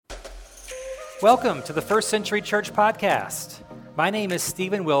Welcome to the First Century Church Podcast. My name is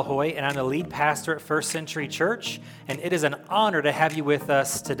Stephen Wilhoy, and I'm the lead pastor at First Century Church, and it is an honor to have you with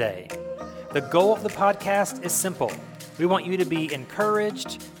us today. The goal of the podcast is simple. We want you to be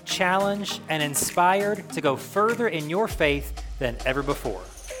encouraged, challenged, and inspired to go further in your faith than ever before.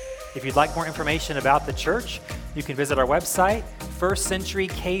 If you'd like more information about the church, you can visit our website,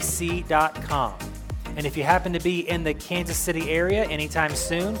 firstcenturykc.com. And if you happen to be in the Kansas City area anytime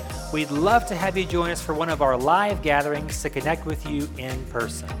soon, we'd love to have you join us for one of our live gatherings to connect with you in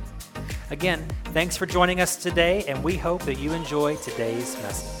person. Again, thanks for joining us today, and we hope that you enjoy today's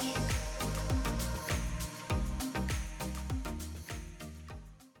message.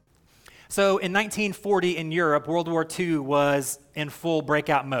 So in 1940 in Europe, World War II was in full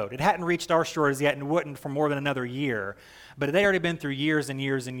breakout mode. It hadn't reached our shores yet and wouldn't for more than another year. But it had already been through years and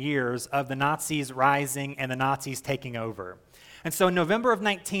years and years of the Nazis rising and the Nazis taking over. And so in November of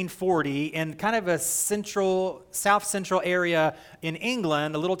 1940, in kind of a south central area in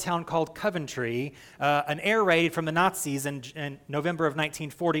England, a little town called Coventry, an air raid from the Nazis in November of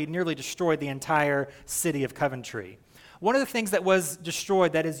 1940 nearly destroyed the entire city of Coventry. One of the things that was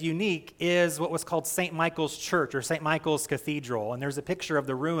destroyed that is unique is what was called St. Michael's Church or St. Michael's Cathedral. And there's a picture of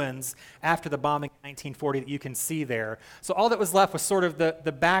the ruins after the bombing in 1940 that you can see there. So all that was left was sort of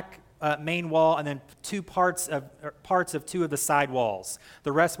the back main wall and then parts of two of the side walls.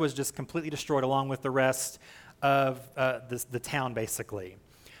 The rest was just completely destroyed along with the rest of the town, basically.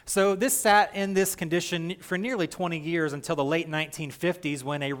 So this sat in this condition for nearly 20 years until the late 1950s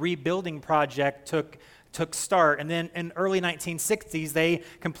when a rebuilding project took start, and then in early 1960s they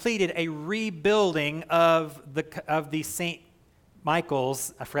completed a rebuilding of the St.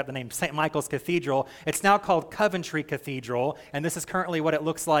 Michael's, I forgot the name, St. Michael's Cathedral. It's now called Coventry Cathedral, and this is currently what it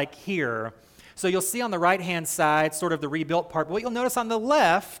looks like here. So you'll see on the right-hand side sort of the rebuilt part, but what you'll notice on the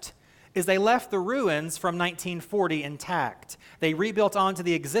left is they left the ruins from 1940 intact. They rebuilt onto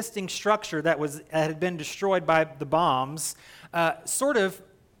the existing structure that had been destroyed by the bombs, sort of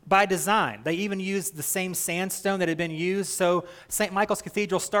by design. They even used the same sandstone that had been used. So St. Michael's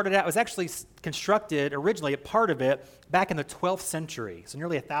Cathedral was actually constructed originally, a part of it, back in the 12th century, so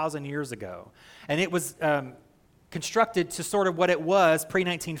nearly 1,000 years ago. And it was constructed to sort of what it was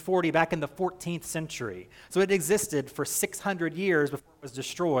pre-1940 back in the 14th century. So it existed for 600 years before it was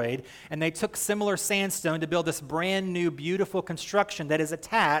destroyed, and they took similar sandstone to build this brand new, beautiful construction that is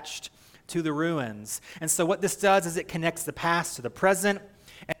attached to the ruins. And so what this does is it connects the past to the present,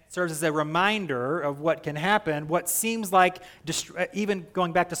 and it serves as a reminder of what can happen, what seems like, even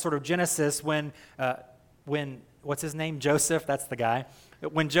going back to sort of Genesis, when what's his name? Joseph, that's the guy.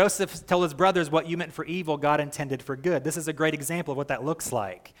 When Joseph told his brothers what you meant for evil, God intended for good. This is a great example of what that looks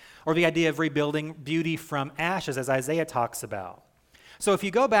like. Or the idea of rebuilding beauty from ashes, as Isaiah talks about. So if you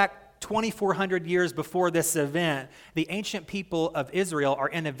go back 2,400 years before this event, the ancient people of Israel are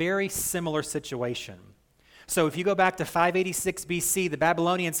in a very similar situation. So if you go back to 586 BC, the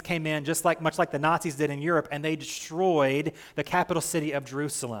Babylonians came in much like the Nazis did in Europe, and they destroyed the capital city of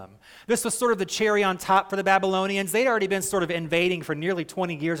Jerusalem. This was sort of the cherry on top for the Babylonians. They'd already been sort of invading for nearly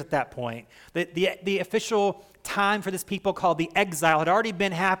 20 years at that point. The official time for this people called the exile had already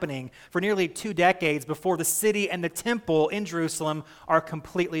been happening for nearly 2 decades before the city and the temple in Jerusalem are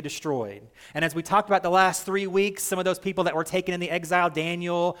completely destroyed. And as we talked about the last 3 weeks, some of those people that were taken in the exile,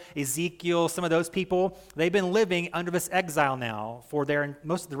 Daniel, Ezekiel, some of those people, they've been living under this exile now for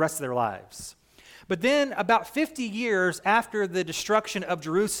most of the rest of their lives. But then about 50 years after the destruction of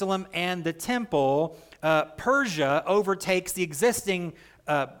Jerusalem and the temple, Persia overtakes the existing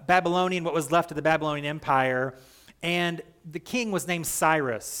Babylonian, what was left of the Babylonian Empire, and the king was named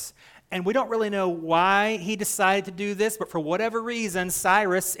Cyrus. And we don't really know why he decided to do this, but for whatever reason,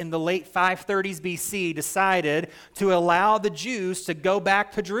 Cyrus in the late 530s BC decided to allow the Jews to go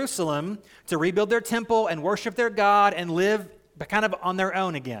back to Jerusalem to rebuild their temple and worship their God and live kind of on their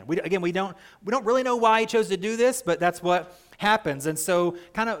own again. We don't really know why he chose to do this, but that's what happens. And so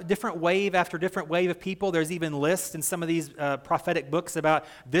kind of different wave after different wave of people. There's even lists in some of these prophetic books about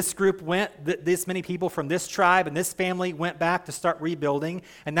this group this many people from this tribe and this family went back to start rebuilding,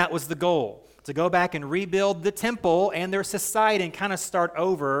 and that was the goal, to go back and rebuild the temple and their society and kind of start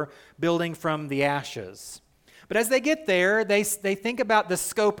over building from the ashes. But as they get there, they think about the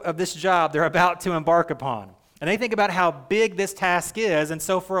scope of this job they're about to embark upon. And they think about how big this task is. And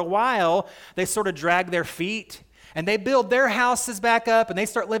so for a while, they sort of drag their feet and they build their houses back up and they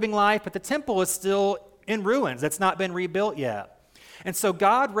start living life, but the temple is still in ruins. It's not been rebuilt yet. And so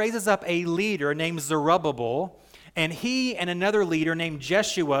God raises up a leader named Zerubbabel, And he and another leader named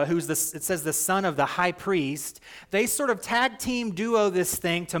Jeshua, it says the son of the high priest, they sort of tag team duo this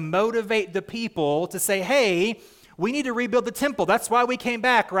thing to motivate the people to say, hey, we need to rebuild the temple. That's why we came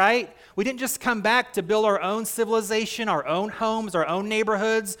back, right? We didn't just come back to build our own civilization, our own homes, our own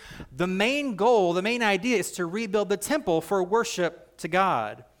neighborhoods. The main goal, the main idea is to rebuild the temple for worship to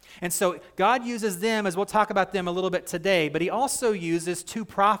God. And so God uses them, as we'll talk about them a little bit today, but he also uses two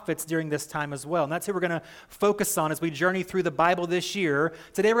prophets during this time as well. And that's who we're going to focus on as we journey through the Bible this year.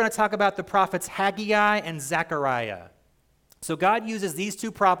 Today we're going to talk about the prophets Haggai and Zechariah. So God uses these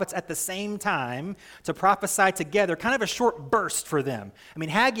two prophets at the same time to prophesy together, kind of a short burst for them. I mean,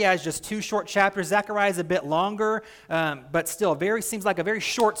 Haggai is just 2 short chapters. Zechariah is a bit longer, but still seems like a very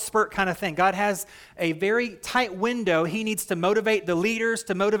short spurt kind of thing. God has a very tight window. He needs to motivate the leaders,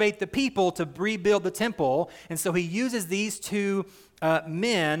 to motivate the people to rebuild the temple. And so he uses these two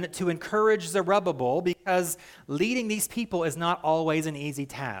men to encourage Zerubbabel, because leading these people is not always an easy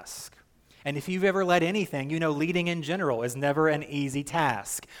task. And if you've ever led anything, you know leading in general is never an easy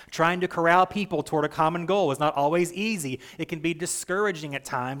task. Trying to corral people toward a common goal is not always easy. It can be discouraging at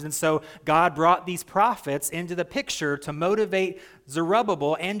times. And so God brought these prophets into the picture to motivate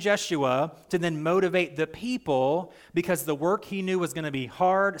Zerubbabel and Jeshua to then motivate the people, because the work he knew was going to be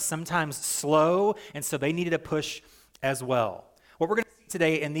hard, sometimes slow, and so they needed a push as well. What we're going to see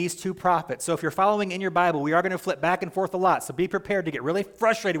today in these two prophets. So if you're following in your Bible, we are going to flip back and forth a lot. So be prepared to get really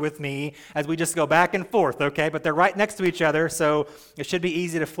frustrated with me as we just go back and forth, okay? But they're right next to each other, so it should be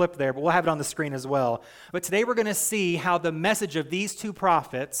easy to flip there, but we'll have it on the screen as well. But today we're going to see how the message of these two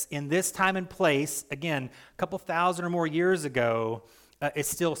prophets in this time and place, again, a couple thousand or more years ago, it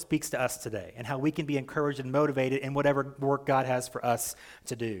still speaks to us today, and how we can be encouraged and motivated in whatever work God has for us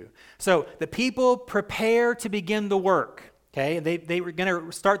to do. So the people prepare to begin the work. Okay, they were going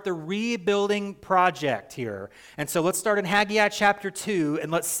to start the rebuilding project here. And so let's start in Haggai chapter 2, and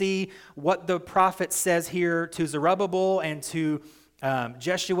let's see what the prophet says here to Zerubbabel and to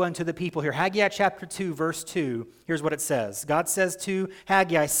Jeshua and to the people here. Haggai chapter 2, verse 2, here's what it says. God says to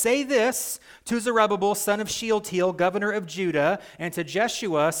Haggai, "Say this to Zerubbabel, son of Shealtiel, governor of Judah, and to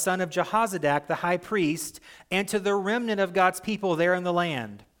Jeshua, son of Jehozadak, the high priest, and to the remnant of God's people there in the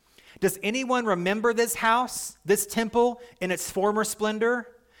land. Does anyone remember this house, this temple, in its former splendor?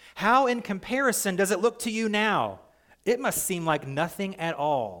 How in comparison does it look to you now? It must seem like nothing at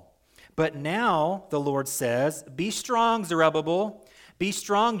all. But now, the Lord says, be strong, Zerubbabel. Be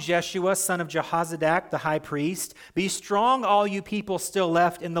strong, Jeshua, son of Jehozadak, the high priest. Be strong, all you people still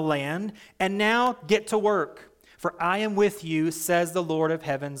left in the land. And now get to work, for I am with you, says the Lord of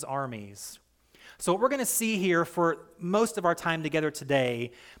heaven's armies." So what we're going to see here for most of our time together today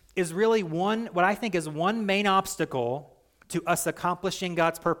is really what I think is one main obstacle to us accomplishing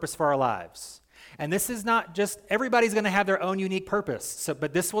God's purpose for our lives. And this is not just, everybody's going to have their own unique purpose,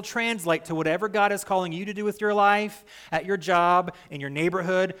 but this will translate to whatever God is calling you to do with your life, at your job, in your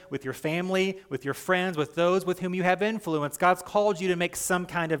neighborhood, with your family, with your friends, with those with whom you have influence. God's called you to make some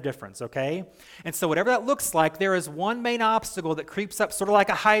kind of difference, okay? And so whatever that looks like, there is one main obstacle that creeps up sort of like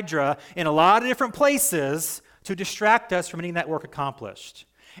a hydra in a lot of different places to distract us from getting that work accomplished.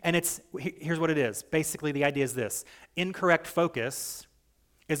 And here's what it is. Basically, the idea is this: incorrect focus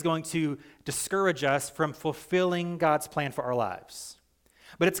is going to discourage us from fulfilling God's plan for our lives.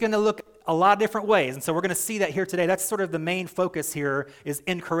 But it's going to look a lot of different ways. And so we're going to see that here today. That's sort of the main focus here, is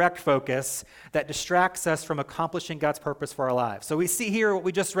incorrect focus that distracts us from accomplishing God's purpose for our lives. So we see here what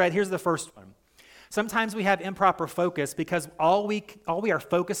we just read. Here's the first one. Sometimes we have improper focus because all we are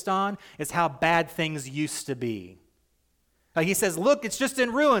focused on is how bad things used to be. He says, look, it's just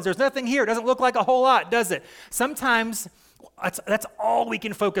in ruins. There's nothing here. It doesn't look like a whole lot, does it? Sometimes that's all we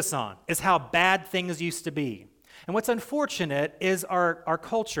can focus on, is how bad things used to be. And what's unfortunate is our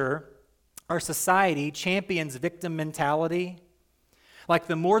culture, our society champions victim mentality. Like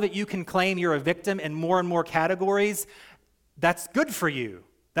the more that you can claim you're a victim in more and more categories, that's good for you.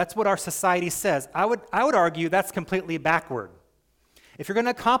 That's what our society says. I would argue that's completely backward. If you're going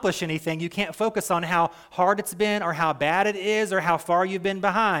to accomplish anything, you can't focus on how hard it's been or how bad it is or how far you've been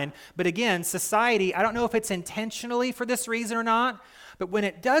behind. But again, society, I don't know if it's intentionally for this reason or not, but when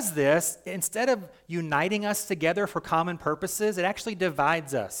it does this, instead of uniting us together for common purposes, it actually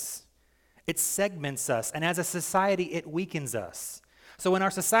divides us. It segments us, and as a society, it weakens us. So when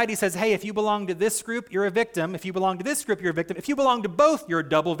our society says, hey, if you belong to this group, you're a victim. If you belong to this group, you're a victim. If you belong to both, you're a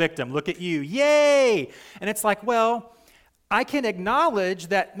double victim. Look at you. Yay! And it's like, well, I can acknowledge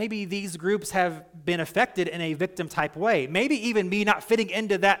that maybe these groups have been affected in a victim-type way. Maybe even me not fitting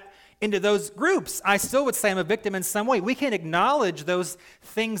into that into those groups, I still would say I'm a victim in some way. We can acknowledge those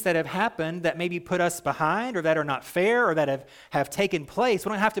things that have happened that maybe put us behind or that are not fair or that have taken place. We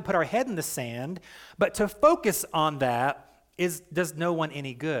don't have to put our head in the sand, but to focus on that does no one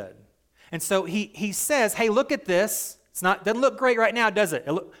any good. And so he says, hey, look at this. Doesn't look great right now, does it?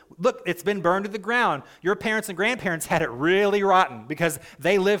 Look, it's been burned to the ground. Your parents and grandparents had it really rotten because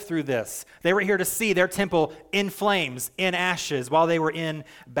they lived through this. They were here to see their temple in flames, in ashes, while they were in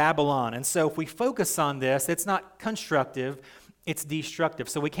Babylon. And so if we focus on this, it's not constructive, it's destructive.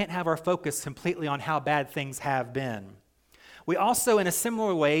 So we can't have our focus completely on how bad things have been. We also, in a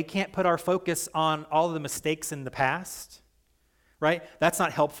similar way, can't put our focus on all of the mistakes in the past. Right? That's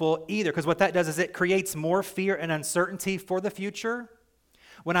not helpful either, because what that does is it creates more fear and uncertainty for the future.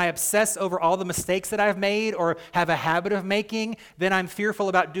 When I obsess over all the mistakes that I've made or have a habit of making, then I'm fearful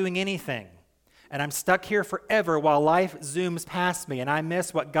about doing anything. And I'm stuck here forever while life zooms past me, and I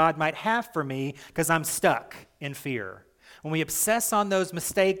miss what God might have for me because I'm stuck in fear. When we obsess on those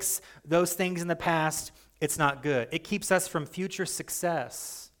mistakes, those things in the past, it's not good. It keeps us from future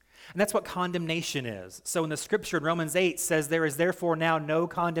success. And that's what condemnation is. So in the scripture in Romans 8 says, there is therefore now no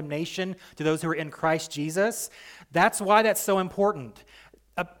condemnation to those who are in Christ Jesus. That's why that's so important.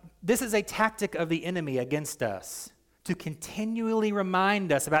 This is a tactic of the enemy against us, to continually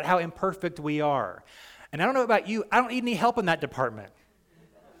remind us about how imperfect we are. And I don't know about you, I don't need any help in that department.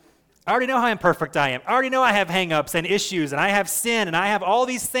 I already know how imperfect I am. I already know I have hang-ups and issues, and I have sin, and I have all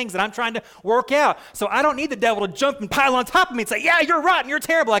these things that I'm trying to work out. So I don't need the devil to jump and pile on top of me and say, yeah, you're rotten, you're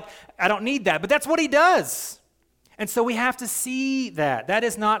terrible. Like, I don't need that. But that's what he does. And so we have to see that. That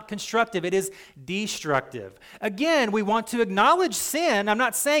is not constructive. It is destructive. Again, we want to acknowledge sin. I'm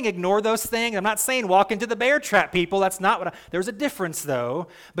not saying ignore those things. I'm not saying walk into the bear trap, people. That's not what there's a difference, though,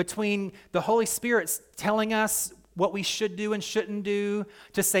 between the Holy Spirit telling us what we should do and shouldn't do,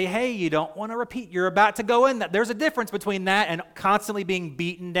 to say, hey, you don't want to repeat. You're about to go in that. There's a difference between that and constantly being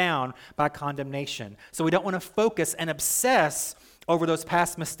beaten down by condemnation. So we don't want to focus and obsess over those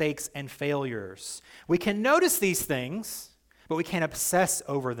past mistakes and failures. We can notice these things, but we can't obsess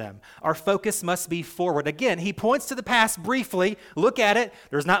over them. Our focus must be forward. Again, he points to the past briefly. Look at it.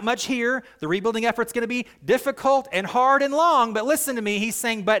 There's not much here. The rebuilding effort's going to be difficult and hard and long, but listen to me. He's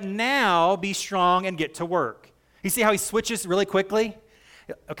saying, but now be strong and get to work. You see how he switches really quickly?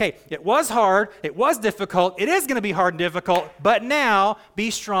 Okay, it was hard, it was difficult, it is going to be hard and difficult, but now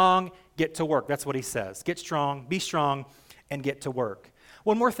be strong, get to work. That's what he says. Get strong, be strong, and get to work.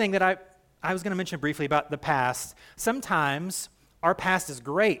 One more thing that I was going to mention briefly about the past. Sometimes our past is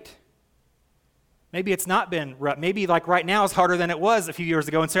great. Maybe it's not been rough. Maybe like right now is harder than it was a few years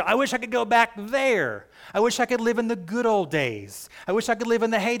ago. And so I wish I could go back there. I wish I could live in the good old days. I wish I could live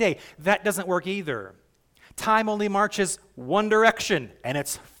in the heyday. That doesn't work either. Time only marches one direction, and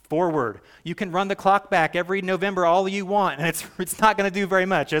it's forward. You can run the clock back every November all you want, and it's not going to do very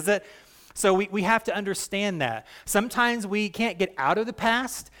much, is it? So we have to understand that. Sometimes we can't get out of the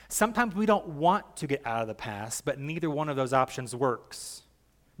past. Sometimes we don't want to get out of the past, but neither one of those options works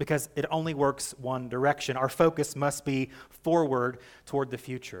because it only works one direction. Our focus must be forward toward the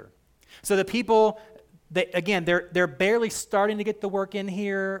future. So the people, they're barely starting to get the work in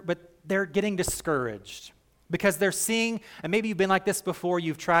here, but they're getting discouraged. Because they're seeing, and maybe you've been like this before,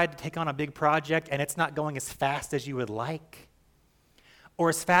 you've tried to take on a big project and it's not going as fast as you would like or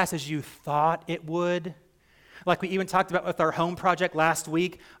as fast as you thought it would. Like we even talked about with our home project last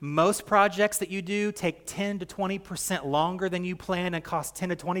week, most projects that you do take 10 to 20% longer than you planned and cost 10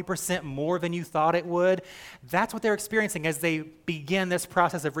 to 20% more than you thought it would. That's what they're experiencing as they begin this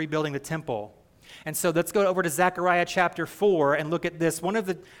process of rebuilding the temple. And so let's go over to Zechariah chapter 4 and look at this. We'll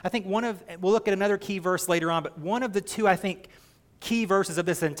look at another key verse later on, but one of the two, I think, key verses of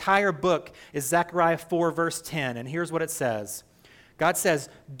this entire book is Zechariah 4, verse 10. And here's what it says. God says,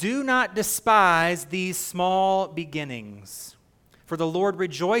 do not despise these small beginnings, for the Lord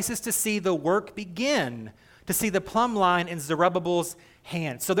rejoices to see the work begin, to see the plumb line in Zerubbabel's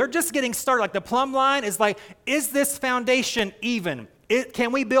hand. So they're just getting started. Like the plumb line is like, is this foundation even?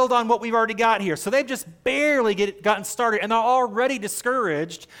 Can we build on what we've already got here? So they've just barely gotten started, and they're already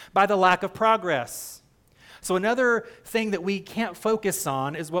discouraged by the lack of progress. So another thing that we can't focus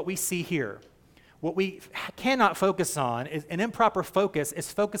on is what we see here. What we cannot focus on is an improper focus is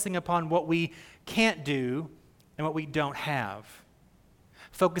focusing upon what we can't do and what we don't have.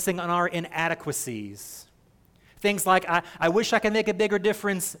 Focusing on our inadequacies. Things like, I wish I could make a bigger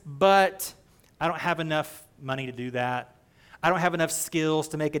difference, but I don't have enough money to do that. I don't have enough skills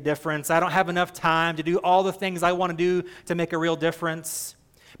to make a difference. I don't have enough time to do all the things I want to do to make a real difference.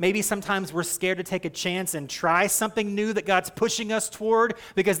 Maybe sometimes we're scared to take a chance and try something new that God's pushing us toward,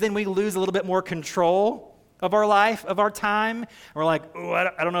 because then we lose a little bit more control of our life, of our time. And we're like, oh,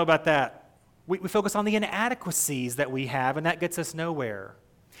 I don't know about that. We focus on the inadequacies that we have, and that gets us nowhere.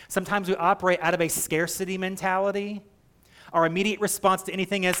 Sometimes we operate out of a scarcity mentality. Our immediate response to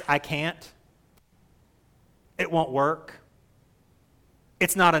anything is, I can't. It won't work.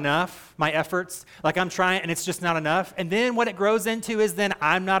 It's not enough, my efforts. Like I'm trying and it's just not enough. And then what it grows into is then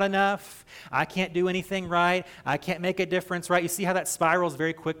I'm not enough. I can't do anything right. I can't make a difference, right? You see how that spirals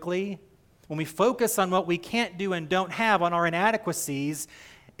very quickly? When we focus on what we can't do and don't have, on our inadequacies,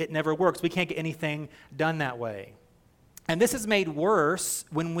 it never works. We can't get anything done that way. And this is made worse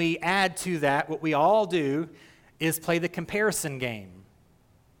when we add to that, what we all do is play the comparison game.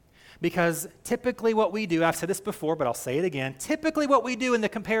 Because typically what we do, I've said this before, but I'll say it again, typically what we do in the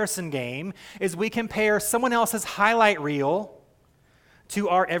comparison game is we compare someone else's highlight reel to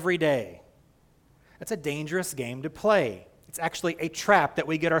our everyday. That's a dangerous game to play. It's actually a trap that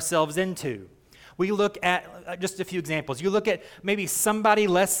we get ourselves into. We look at, just a few examples, you look at maybe somebody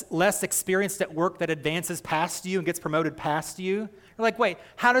less experienced at work that advances past you and gets promoted past you. You're like, wait,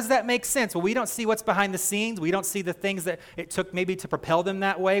 how does that make sense? Well, we don't see what's behind the scenes. We don't see the things that it took maybe to propel them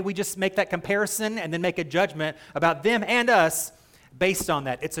that way. We just make that comparison and then make a judgment about them and us based on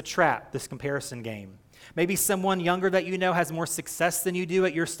that. It's a trap, this comparison game. Maybe someone younger that you know has more success than you do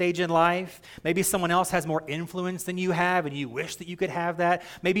at your stage in life. Maybe someone else has more influence than you have and you wish that you could have that.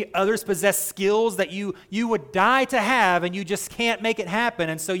 Maybe others possess skills that you would die to have and you just can't make it happen.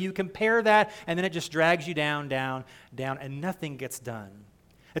 And so you compare that and then it just drags you down, and nothing gets done.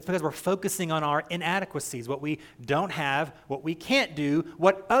 It's because we're focusing on our inadequacies, what we don't have, what we can't do,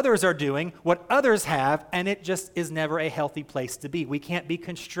 what others are doing, what others have, and it just is never a healthy place to be. We can't be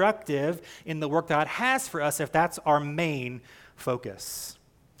constructive in the work God has for us if that's our main focus.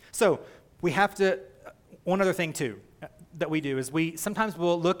 So we have to, one other thing too that we do is sometimes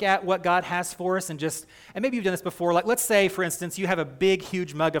we'll look at what God has for us and maybe you've done this before, like let's say, for instance, you have a big,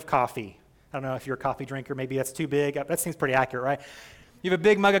 huge mug of coffee. I don't know if you're a coffee drinker, maybe that's too big. That seems pretty accurate, right? You have a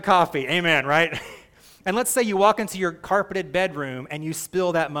big mug of coffee, amen, right? And let's say you walk into your carpeted bedroom and you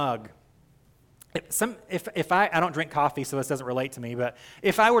spill that mug. If I don't drink coffee, so this doesn't relate to me, but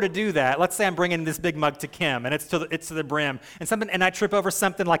if I were to do that, let's say I'm bringing this big mug to Kim and it's to the brim, and I trip over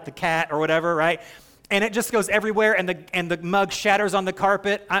something like the cat or whatever, right? And it just goes everywhere, and the mug shatters on the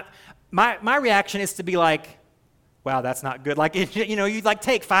carpet. My reaction is to be like, wow, that's not good. Like, you'd like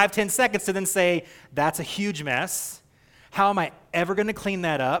take 5-10 seconds to then say, that's a huge mess. How am I ever going to clean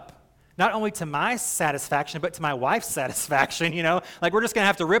that up? Not only to my satisfaction, but to my wife's satisfaction, Like, we're just going to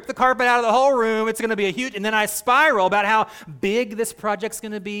have to rip the carpet out of the whole room. It's going to be a huge, and then I spiral about how big this project's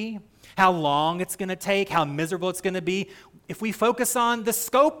going to be, how long it's going to take, how miserable it's going to be. If we focus on the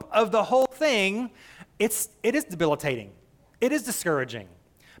scope of the whole thing, it is debilitating. It is discouraging.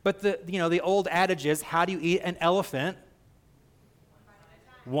 But the old adage is, how do you eat an elephant?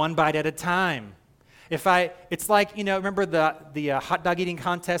 One bite at a time. It's like, remember the hot dog eating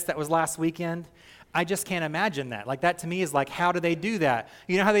contest that was last weekend? I just can't imagine that. Like, that to me is like, how do they do that?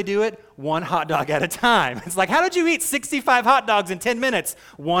 You know how they do it? One hot dog at a time. It's like, how did you eat 65 hot dogs in 10 minutes?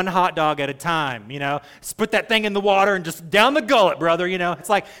 One hot dog at a time, Just put that thing in the water and just down the gullet, brother, It's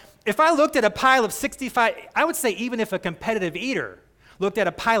like, if I looked at a pile of 65, I would say even if a competitive eater looked at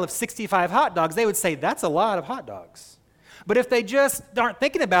a pile of 65 hot dogs, they would say, that's a lot of hot dogs. But if they just aren't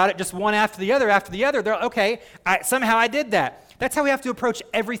thinking about it, just one after the other, they're okay, somehow I did that. That's how we have to approach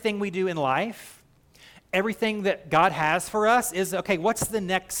everything we do in life. Everything that God has for us is, okay, what's the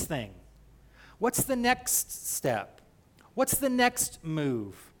next thing? What's the next step? What's the next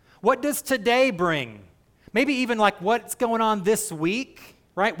move? What does today bring? Maybe even like what's going on this week,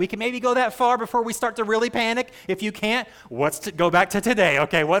 right? We can maybe go that far before we start to really panic. If you can't, go back to today.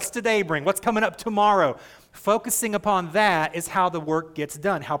 Okay, what's today bring? What's coming up tomorrow? Focusing upon that is how the work gets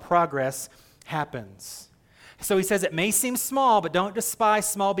done, how progress happens. So he says it may seem small, but don't despise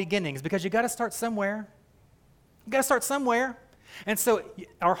small beginnings, because you got to start somewhere. You got to start somewhere. And so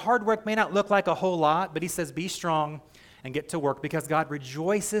our hard work may not look like a whole lot, but he says be strong and get to work, because God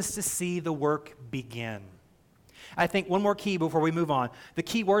rejoices to see the work begin. I think one more key before we move on. The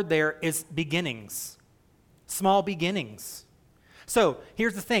key word there is beginnings, small beginnings. So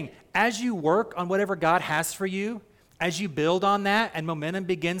here's the thing. As you work on whatever God has for you, as you build on that and momentum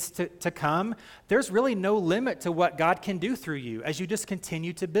begins to come, there's really no limit to what God can do through you as you just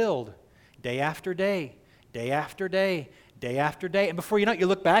continue to build day after day, day after day, day after day. And before you know it, you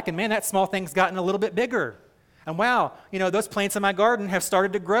look back and, man, that small thing's gotten a little bit bigger. And wow, those plants in my garden have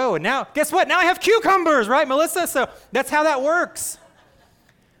started to grow. And now, guess what? Now I have cucumbers, right, Melissa? So that's how that works.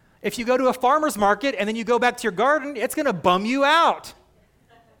 If you go to a farmer's market and then you go back to your garden, it's going to bum you out.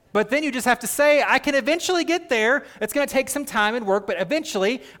 But then you just have to say, I can eventually get there. It's going to take some time and work, but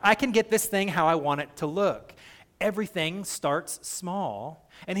eventually I can get this thing how I want it to look. Everything starts small.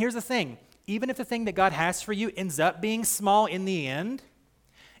 And here's the thing. Even if the thing that God has for you ends up being small in the end,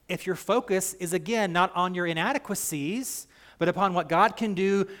 if your focus is, again, not on your inadequacies, but upon what God can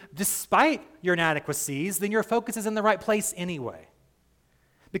do despite your inadequacies, then your focus is in the right place anyway.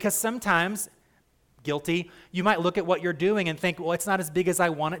 Because sometimes, guilty, you might look at what you're doing and think, well, it's not as big as I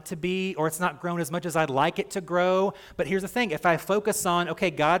want it to be, or it's not grown as much as I'd like it to grow. But here's the thing. If I focus on, okay,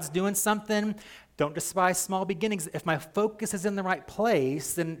 God's doing something, don't despise small beginnings. If my focus is in the right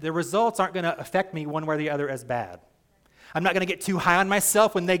place, then the results aren't going to affect me one way or the other as bad. I'm not going to get too high on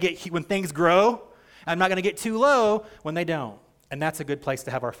myself when things grow. I'm not going to get too low when they don't. And that's a good place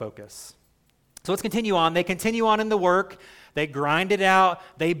to have our focus. So let's continue on. They continue on in the work. They grind it out.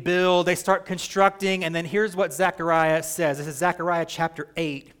 They build. They start constructing. And then here's what Zechariah says. This is Zechariah chapter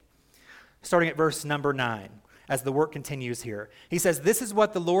 8, starting at verse number 9, as the work continues here. He says, "This is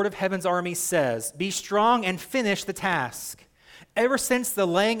what the Lord of heaven's army says. Be strong and finish the task. Ever since the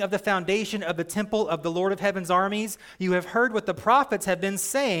laying of the foundation of the temple of the Lord of heaven's armies, you have heard what the prophets have been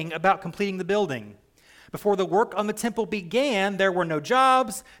saying about completing the building. Before the work on the temple began, there were no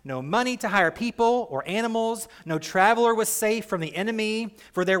jobs, no money to hire people or animals. No traveler was safe from the enemy,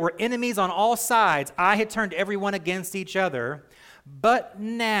 for there were enemies on all sides. I had turned everyone against each other. But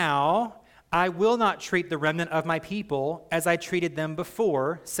now I will not treat the remnant of my people as I treated them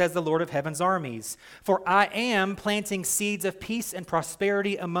before, says the Lord of heaven's armies. For I am planting seeds of peace and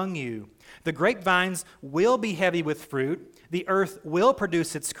prosperity among you. The grapevines will be heavy with fruit. The earth will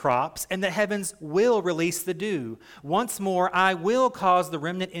produce its crops, and the heavens will release the dew. Once more, I will cause the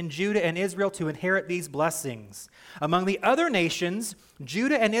remnant in Judah and Israel to inherit these blessings. Among the other nations,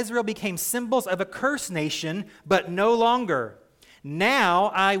 Judah and Israel became symbols of a cursed nation, but no longer. Now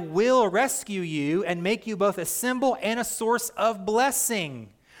I will rescue you and make you both a symbol and a source of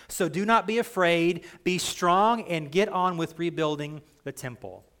blessing. So do not be afraid. Be strong and get on with rebuilding the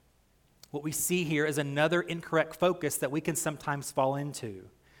temple." What we see here is another incorrect focus that we can sometimes fall into.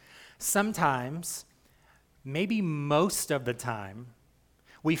 Sometimes, maybe most of the time,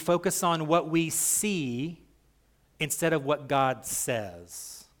 we focus on what we see instead of what God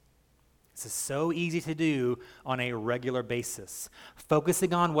says. This is so easy to do on a regular basis.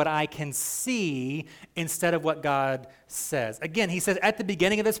 Focusing on what I can see instead of what God says. Again, he says at the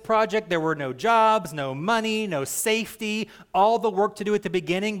beginning of this project, there were no jobs, no money, no safety, all the work to do at the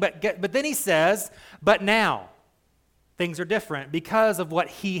beginning. But then he says, but now things are different because of what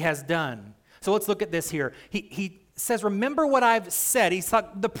he has done. So let's look at this here. He says, remember what I've said. He's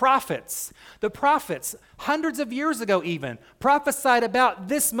like the prophets, hundreds of years ago even, prophesied about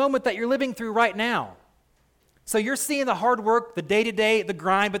this moment that you're living through right now. So you're seeing the hard work, the day-to-day, the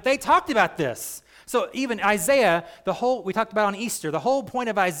grind, but they talked about this. So even Isaiah, we talked about on Easter, the whole point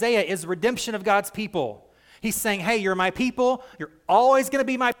of Isaiah is redemption of God's people. He's saying, hey, you're my people, you're always going to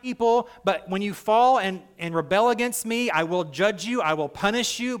be my people, but when you fall and rebel against me, I will judge you, I will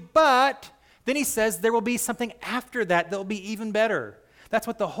punish you, but then he says there will be something after that will be even better. That's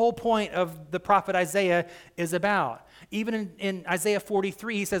what the whole point of the prophet Isaiah is about. Even in Isaiah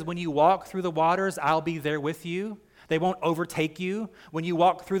 43, he says, when you walk through the waters, I'll be there with you. They won't overtake you. When you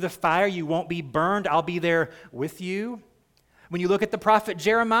walk through the fire, you won't be burned. I'll be there with you. When you look at the prophet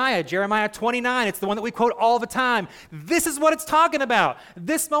Jeremiah 29, it's the one that we quote all the time. This is what it's talking about.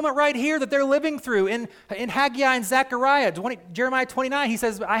 This moment right here that they're living through in Haggai and Zechariah. Jeremiah 29, he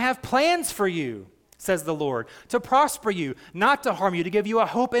says, I have plans for you, says the Lord, to prosper you, not to harm you, to give you a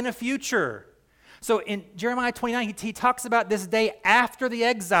hope and a future. So in Jeremiah 29, he talks about this day after the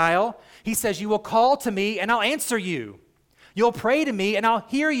exile. He says, you will call to me and I'll answer you. You'll pray to me and I'll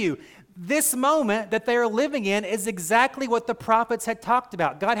hear you. This moment that they are living in is exactly what the prophets had talked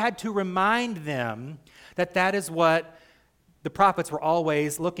about. God had to remind them that that is what the prophets were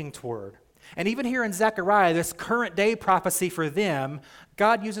always looking toward. And even here in Zechariah, this current day prophecy for them,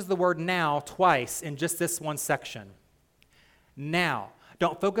 God uses the word now twice in just this one section. Now.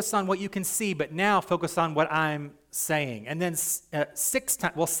 Don't focus on what you can see, but now focus on what I'm saying. And then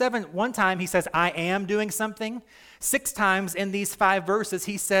one time he says, I am doing something. 6 times in these 5 verses,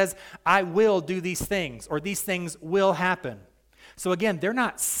 he says, I will do these things, or these things will happen. So again, they're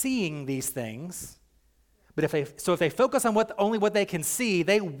not seeing these things, but if they focus on only what they can see,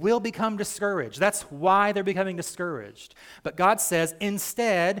 they will become discouraged. That's why they're becoming discouraged. But God says,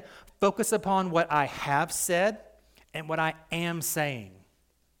 instead, focus upon what I have said and what I am saying.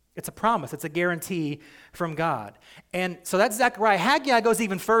 It's a promise. It's a guarantee from God. And so that's Zechariah. Haggai goes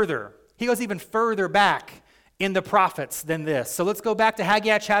even further. He goes even further back in the prophets than this. So let's go back to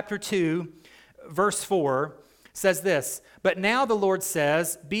Haggai chapter 2, verse 4. Says this, "But now the Lord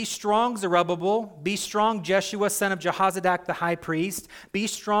says, be strong, Zerubbabel, be strong, Jeshua, son of Jehozadak the high priest, be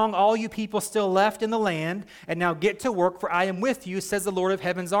strong, all you people still left in the land, and now get to work, for I am with you, says the Lord of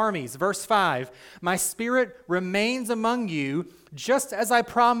heaven's armies." Verse 5, "My spirit remains among you, just as I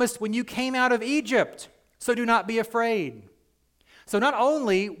promised when you came out of Egypt, so do not be afraid." So not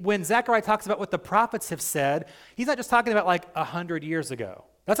only when Zechariah talks about what the prophets have said, he's not just talking about like 100 years ago.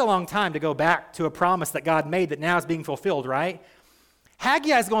 That's a long time to go back to a promise that God made that now is being fulfilled, right?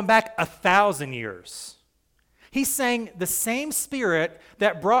 Haggai is going back 1,000 years. He's saying the same spirit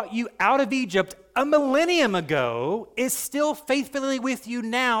that brought you out of Egypt a millennium ago is still faithfully with you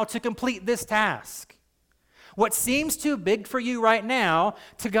now to complete this task. What seems too big for you right now,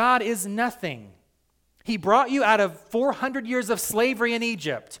 to God is nothing. He brought you out of 400 years of slavery in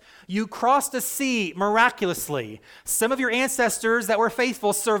Egypt. You crossed a sea miraculously. Some of your ancestors that were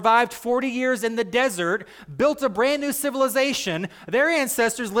faithful survived 40 years in the desert, built a brand new civilization. Their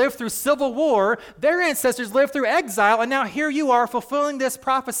ancestors lived through civil war. Their ancestors lived through exile. And now here you are fulfilling this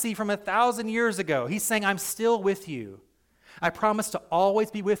prophecy from 1,000 years ago. He's saying, I'm still with you. I promise to always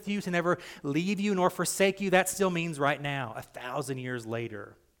be with you, to never leave you nor forsake you. That still means right now, 1,000 years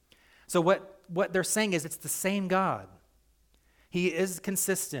later. So what they're saying is it's the same God. He is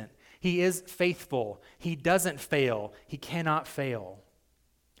consistent. He is faithful. He doesn't fail. He cannot fail.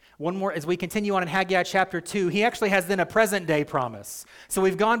 One more, as we continue on in Haggai chapter 2, he actually has then a present day promise. So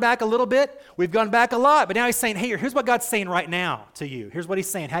we've gone back a little bit, we've gone back a lot, but now he's saying, hey, here's what God's saying right now to you. Here's what he's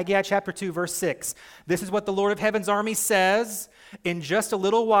saying. Haggai chapter 2, verse 6. "This is what the Lord of heaven's army says. In just a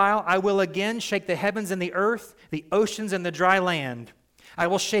little while, I will again shake the heavens and the earth, the oceans and the dry land. I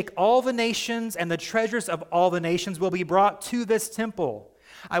will shake all the nations, and the treasures of all the nations will be brought to this temple.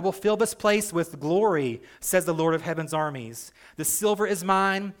 I will fill this place with glory, says the Lord of heaven's armies. The silver is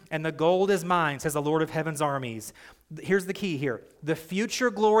mine, and the gold is mine, says the Lord of heaven's armies." Here's the key here. "The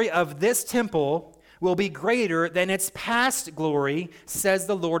future glory of this temple will be greater than its past glory, says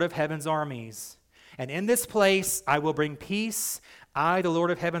the Lord of heaven's armies. And in this place I will bring peace. I, the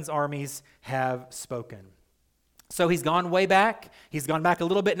Lord of heaven's armies, have spoken." So he's gone way back. He's gone back a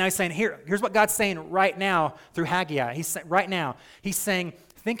little bit. Now he's saying, here's what God's saying right now through Haggai. He's saying,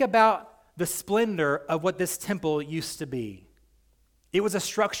 think about the splendor of what this temple used to be. It was a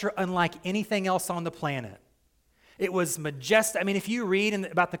structure unlike anything else on the planet. It was majestic. I mean, if you read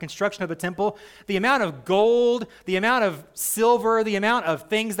about the construction of the temple, the amount of gold, the amount of silver, the amount of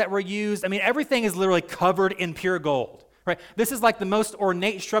things that were used, I mean, everything is literally covered in pure gold, right? This is like the most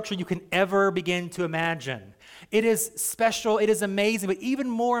ornate structure you can ever begin to imagine. It is special, it is amazing, but even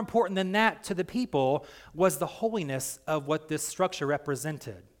more important than that to the people was the holiness of what this structure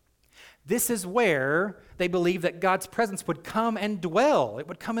represented. This is where they believed that God's presence would come and dwell. It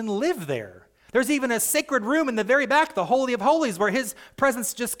would come and live there. There's even a sacred room in the very back, the Holy of Holies, where his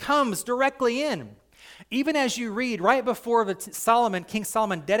presence just comes directly in. Even as you read, right before King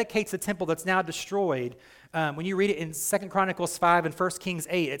Solomon dedicates the temple that's now destroyed, when you read it in 2 Chronicles 5 and 1 Kings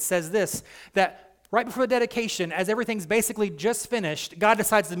 8, it says this, that right before the dedication, as everything's basically just finished, God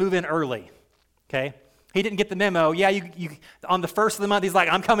decides to move in early, okay? He didn't get the memo. Yeah, you on the first of the month, he's like,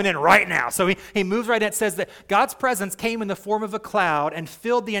 I'm coming in right now. So he moves right in. It says that God's presence came in the form of a cloud and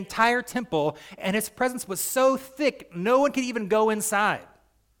filled the entire temple, and his presence was so thick, no one could even go inside.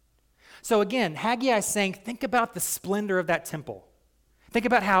 So again, Haggai is saying, think about the splendor of that temple. Think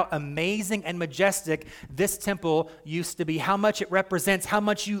about how amazing and majestic this temple used to be, how much it represents, how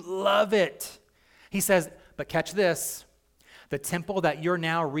much you love it. He says, but catch this, the temple that you're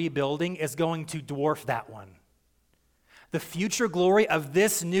now rebuilding is going to dwarf that one. The future glory of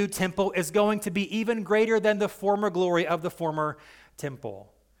this new temple is going to be even greater than the former glory of the former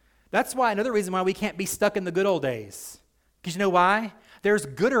temple. That's why, another reason why we can't be stuck in the good old days. Because you know why? There's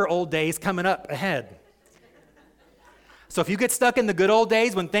gooder old days coming up ahead. So if you get stuck in the good old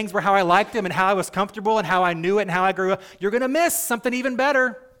days when things were how I liked them and how I was comfortable and how I knew it and how I grew up, you're going to miss something even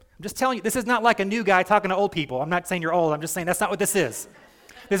better. I'm just telling you, this is not like a new guy talking to old people. I'm not saying you're old. I'm just saying that's not what this is.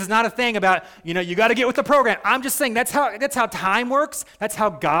 This is not a thing about, you got to get with the program. I'm just saying that's how time works. That's how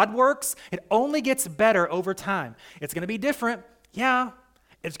God works. It only gets better over time. It's going to be different. Yeah.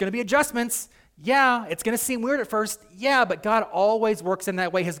 It's going to be adjustments. Yeah. It's going to seem weird at first. Yeah. But God always works in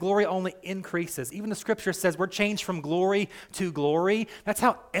that way. His glory only increases. Even the scripture says we're changed from glory to glory. That's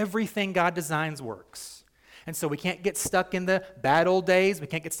how everything God designs works. And so we can't get stuck in the bad old days. We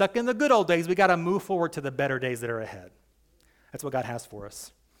can't get stuck in the good old days. We got to move forward to the better days that are ahead. That's what God has for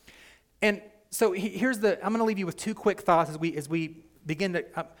us. And so I'm going to leave you with two quick thoughts as we begin to,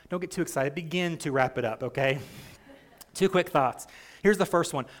 don't get too excited, begin to wrap it up, okay? Two quick thoughts. Here's the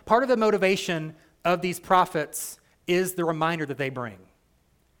first one. Part of the motivation of these prophets is the reminder that they bring.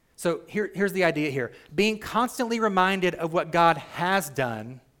 So here's the idea here. Being constantly reminded of what God has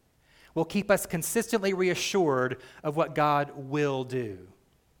done will keep us consistently reassured of what God will do.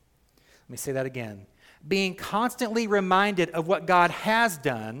 Let me say that again. Being constantly reminded of what God has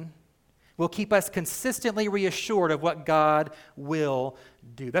done will keep us consistently reassured of what God will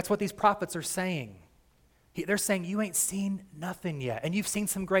do. That's what these prophets are saying. They're saying, you ain't seen nothing yet, and you've seen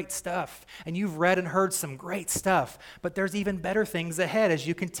some great stuff, and you've read and heard some great stuff, but there's even better things ahead as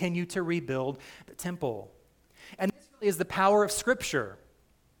you continue to rebuild the temple. And this really is the power of Scripture,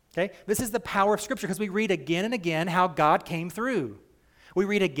 okay? This is the power of Scripture because we read again and again how God came through. We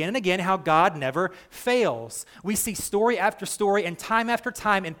read again and again how God never fails. We see story after story and time after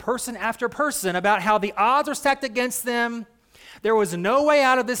time and person after person about how the odds are stacked against them. There was no way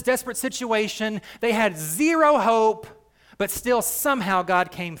out of this desperate situation. They had zero hope, but still somehow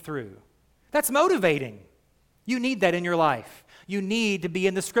God came through. That's motivating. You need that in your life. You need to be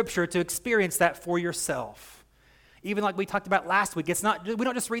in the Scripture to experience that for yourself. Even like we talked about last week, we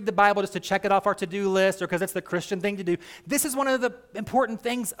don't just read the Bible just to check it off our to-do list or because it's the Christian thing to do. This is one of the important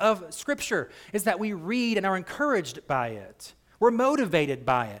things of Scripture, is that we read and are encouraged by it. We're motivated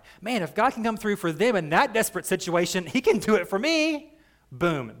by it. Man, if God can come through for them in that desperate situation, he can do it for me.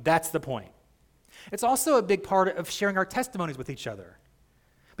 Boom, that's the point. It's also a big part of sharing our testimonies with each other.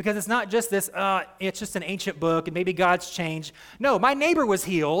 Because it's not just this, it's just an ancient book and maybe God's changed. No, my neighbor was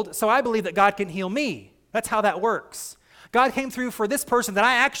healed, so I believe that God can heal me. That's how that works. God came through for this person that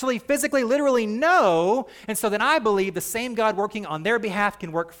I actually physically, literally know, and so then I believe the same God working on their behalf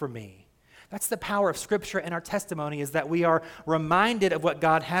can work for me. That's the power of Scripture and our testimony, is that we are reminded of what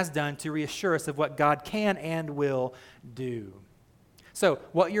God has done to reassure us of what God can and will do. So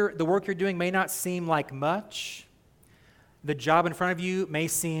the work you're doing may not seem like much. The job in front of you may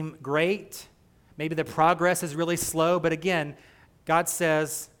seem great. Maybe the progress is really slow, but again, God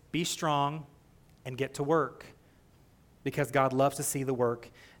says, be strong and get to work, because God loves to see the work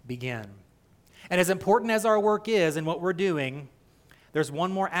begin. And as important as our work is and what we're doing, there's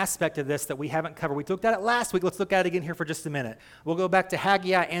one more aspect of this that we haven't covered. We looked at it last week. Let's look at it again here for just a minute. We'll go back to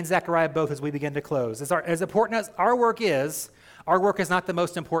Haggai and Zechariah both as we begin to close. As important as our work is not the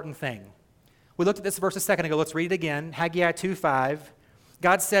most important thing. We looked at this verse a second ago. Let's read it again. Haggai 2:5.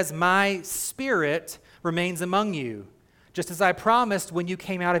 God says, my spirit remains among you, just as I promised when you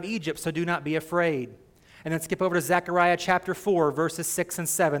came out of Egypt, so do not be afraid. And then skip over to Zechariah chapter 4, verses 6 and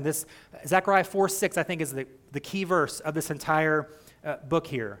 7. This Zechariah 4:6, I think, is the key verse of this entire book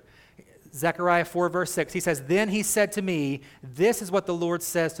here. Zechariah 4, verse 6, he says, then he said to me, this is what the Lord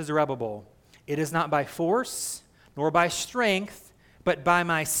says to Zerubbabel. It is not by force, nor by strength, but by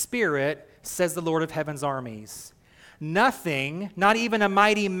my spirit, says the Lord of heaven's armies. Nothing, not even a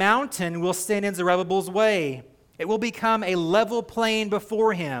mighty mountain, will stand in Zerubbabel's way. It will become a level plain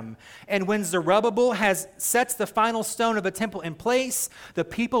before him. And when Zerubbabel sets the final stone of the temple in place, the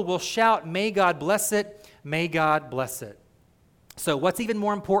people will shout, may God bless it, may God bless it. So what's even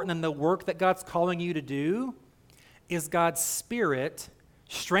more important than the work that God's calling you to do is God's Spirit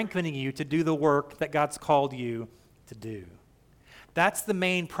strengthening you to do the work that God's called you to do. That's the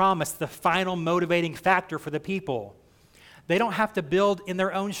main promise, the final motivating factor for the people. They don't have to build in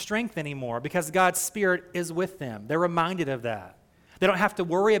their own strength anymore because God's Spirit is with them. They're reminded of that. They don't have to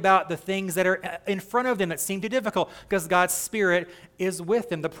worry about the things that are in front of them that seem too difficult because God's Spirit is with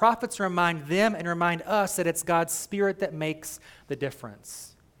them. The prophets remind them and remind us that it's God's Spirit that makes the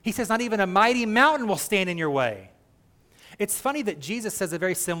difference. He says not even a mighty mountain will stand in your way. It's funny that Jesus says a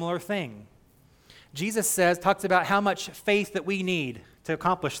very similar thing. Jesus talks about how much faith that we need to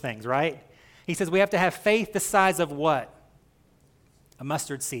accomplish things, right? He says we have to have faith the size of what? A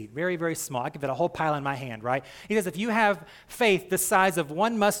mustard seed, very, very small. I can fit a whole pile in my hand, right? He says if you have faith the size of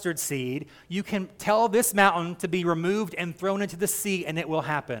one mustard seed, you can tell this mountain to be removed and thrown into the sea, and it will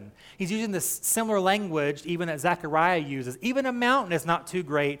happen. He's using this similar language even that Zechariah uses. Even a mountain is not too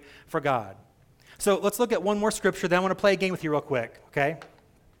great for God. So let's look at one more scripture, then I want to play a game with you real quick, okay?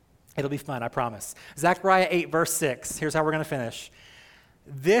 It'll be fun, I promise. Zechariah 8, verse 6. Here's how we're going to finish.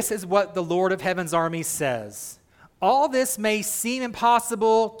 This is what the Lord of heaven's armies says. All this may seem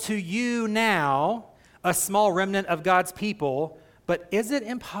impossible to you now, a small remnant of God's people, but is it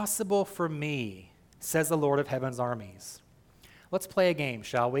impossible for me, says the Lord of heaven's armies. Let's play a game,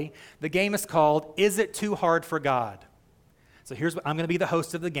 shall we? The game is called, Is It Too Hard for God? So here's what I'm going to be the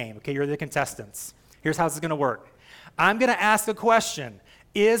host of the game, okay? You're the contestants. Here's how this is going to work. I'm going to ask a question,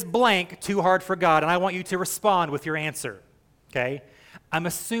 Is blank too hard for God? And I want you to respond with your answer, okay? I'm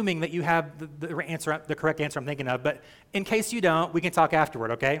assuming that you have the correct answer I'm thinking of, but in case you don't, we can talk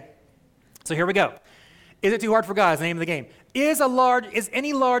afterward, okay? So here we go. Is it too hard for God is the name of the game. Is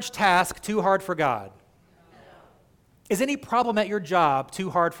any large task too hard for God? No. Is any problem at your job too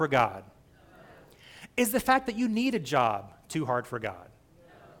hard for God? No. Is the fact that you need a job too hard for God?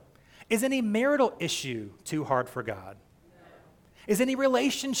 No. Is any marital issue too hard for God? No. Is any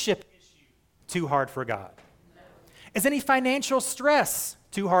relationship issue too hard for God? No. Is any financial stress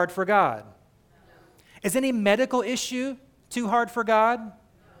too hard for God? No. Is any medical issue too hard for God?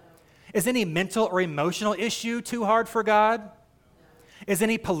 Is any mental or emotional issue too hard for God? No. Is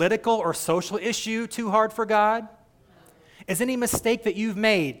any political or social issue too hard for God? No. Is any mistake that you've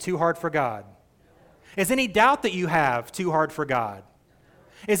made too hard for God? No. Is any doubt that you have too hard for God?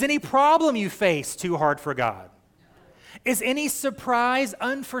 No. Is any problem you face too hard for God? No. Is any surprise,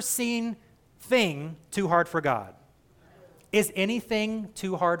 unforeseen thing too hard for God? No. Is anything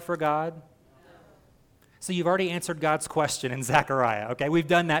too hard for God? So you've already answered God's question in Zechariah, okay? We've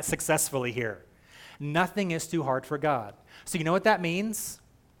done that successfully here. Nothing is too hard for God. So you know what that means?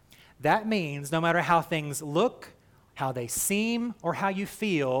 That means no matter how things look, how they seem, or how you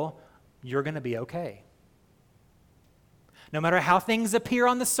feel, you're going to be okay. No matter how things appear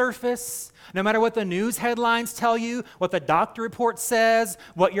on the surface, no matter what the news headlines tell you, what the doctor report says,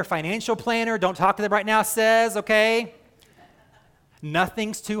 what your financial planner, don't talk to them right now, says, okay?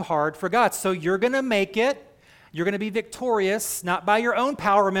 Nothing's too hard for God. So you're going to make it. You're going to be victorious, not by your own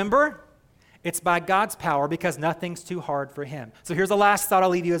power, remember? It's by God's power because nothing's too hard for him. So here's the last thought I'll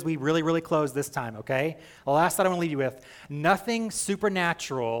leave you as we really, really close this time, okay? The last thought I want to leave you with. Nothing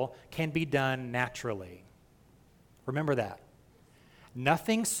supernatural can be done naturally. Remember that.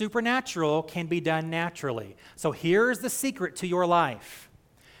 Nothing supernatural can be done naturally. So here's the secret to your life.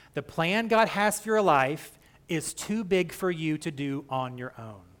 The plan God has for your life is too big for you to do on your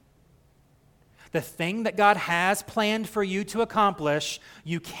own. The thing that God has planned for you to accomplish,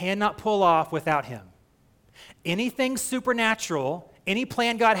 you cannot pull off without him. Anything supernatural, any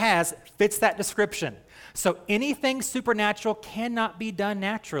plan God has, fits that description. So anything supernatural cannot be done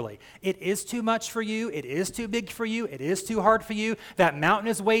naturally. It is too much for you. It is too big for you. It is too hard for you. That mountain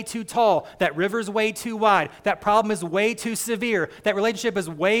is way too tall. That river is way too wide. That problem is way too severe. That relationship is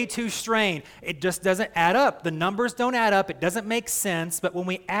way too strained. It just doesn't add up. The numbers don't add up. It doesn't make sense. But when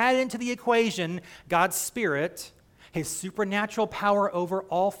we add into the equation God's Spirit, his supernatural power over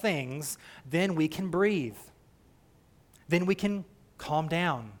all things, then we can breathe. Then we can calm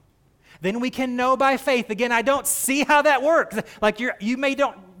down. Then we can know by faith. Again, I don't see how that works. Like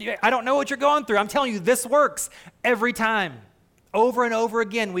I don't know what you're going through. I'm telling you, this works every time. Over and over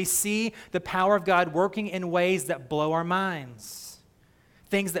again, we see the power of God working in ways that blow our minds.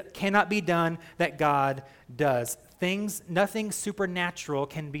 Things that cannot be done that God does. Nothing supernatural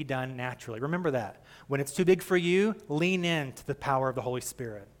can be done naturally. Remember that. When it's too big for you, lean into the power of the Holy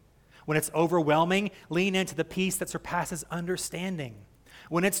Spirit. When it's overwhelming, lean into the peace that surpasses understanding.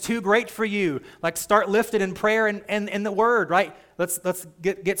 When it's too great for you, like start lifted in prayer and in the Word, right? Let's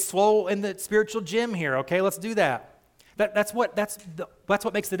get swole in the spiritual gym here, okay? Let's do that. That's what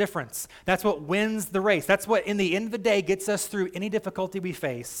makes the difference. That's what wins the race. That's what, in the end of the day, gets us through any difficulty we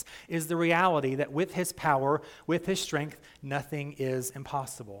face, is the reality that with his power, with his strength, nothing is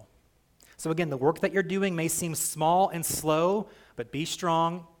impossible. So again, the work that you're doing may seem small and slow, but be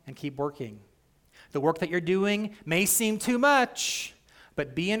strong and keep working. The work that you're doing may seem too much,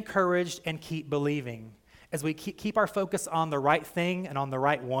 but be encouraged and keep believing. As we keep our focus on the right thing and on the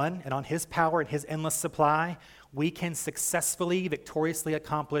right one and on his power and his endless supply, we can successfully, victoriously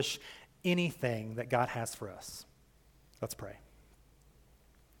accomplish anything that God has for us. Let's pray.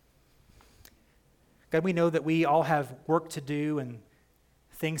 God, we know that we all have work to do and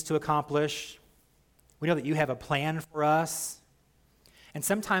things to accomplish. We know that you have a plan for us. And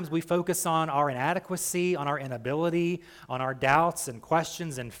sometimes we focus on our inadequacy, on our inability, on our doubts and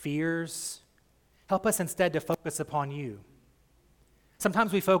questions and fears. Help us instead to focus upon you.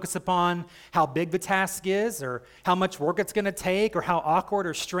 Sometimes we focus upon how big the task is or how much work it's going to take or how awkward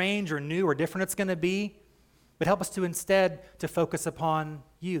or strange or new or different it's going to be. But help us to instead to focus upon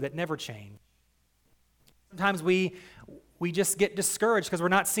you that never change. Sometimes we just get discouraged because we're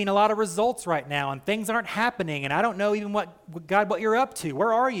not seeing a lot of results right now and things aren't happening and I don't know even what you're up to.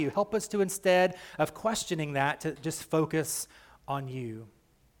 Where are you? Help us to, instead of questioning that, to just focus on you.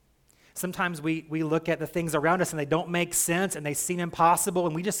 Sometimes we look at the things around us and they don't make sense and they seem impossible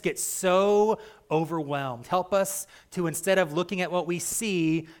and we just get so overwhelmed. Help us to, instead of looking at what we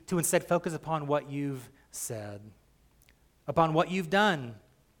see, to instead focus upon what you've said. upon what you've done,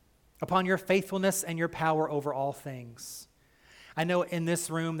 upon your faithfulness and your power over all things. I know in this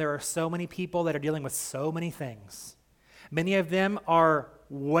room there are so many people that are dealing with so many things. Many of them are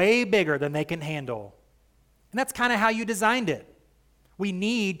way bigger than they can handle. And that's kind of how you designed it. We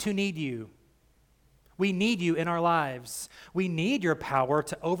need you. We need you in our lives. We need your power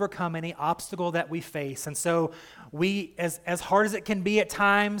to overcome any obstacle that we face. And so we, as hard as it can be at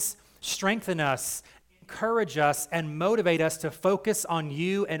times, strengthen us, encourage us, and motivate us to focus on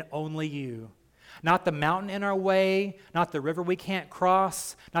you and only you. Not the mountain in our way, not the river we can't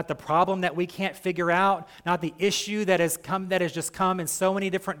cross, not the problem that we can't figure out, not the issue that has just come in so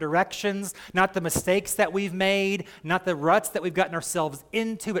many different directions, not the mistakes that we've made, not the ruts that we've gotten ourselves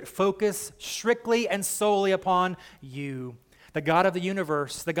into, but focus strictly and solely upon you, the God of the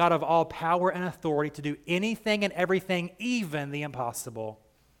universe, the God of all power and authority to do anything and everything, even the impossible.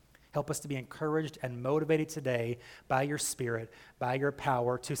 Help us to be encouraged and motivated today by your Spirit, by your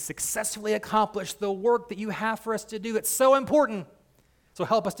power, to successfully accomplish the work that you have for us to do. It's so important. So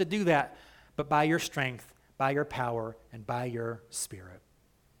help us to do that, but by your strength, by your power, and by your Spirit.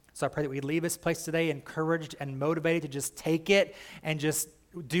 So I pray that we leave this place today encouraged and motivated to just take it and just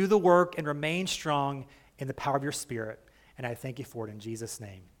do the work and remain strong in the power of your Spirit. And I thank you for it in Jesus'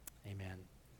 name. Amen.